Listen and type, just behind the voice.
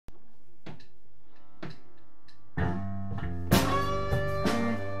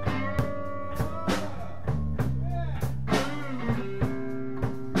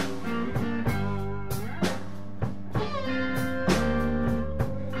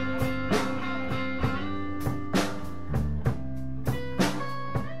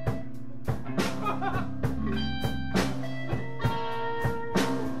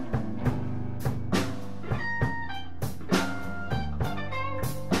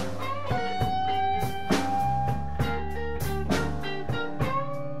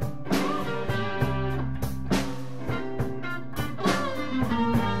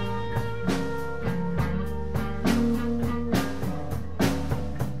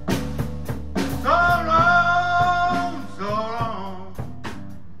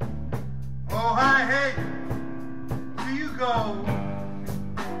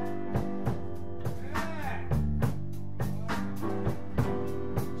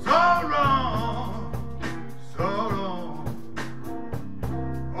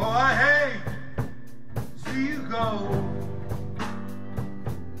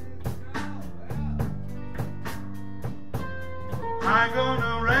I'm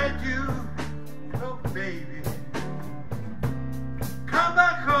gonna let you go, baby. Come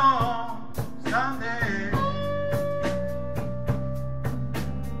back home someday.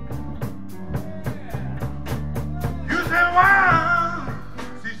 You say, wow,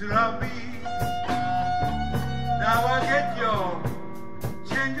 since you love me, now I get your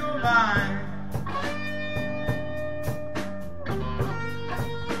change your mind.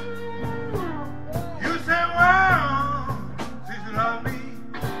 You say, wow, since you love me,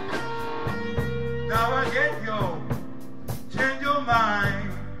 now I get your change your mind.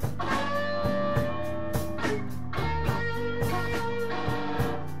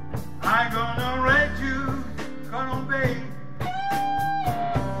 I'm gonna let you come on, babe.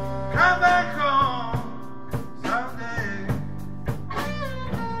 Come back home someday.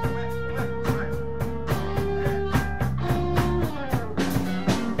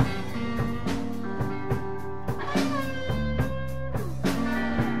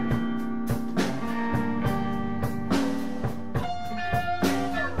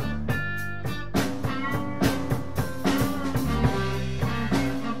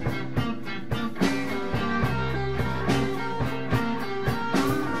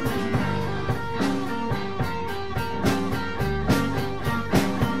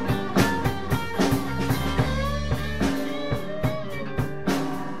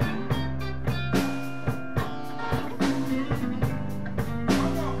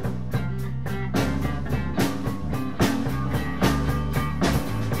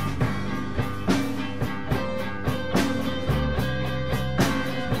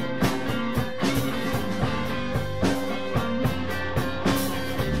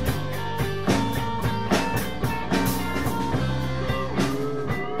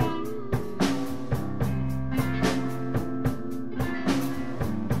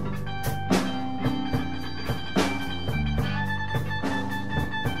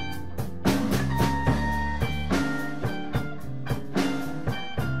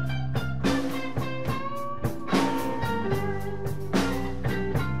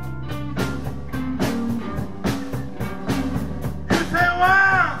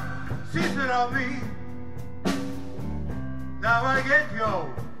 Of me, now I get your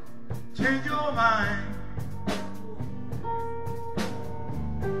change your mind.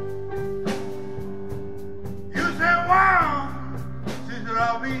 You say, wow, since you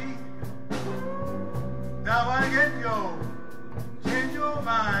love me, now I get your change your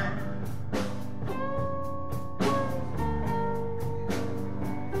mind.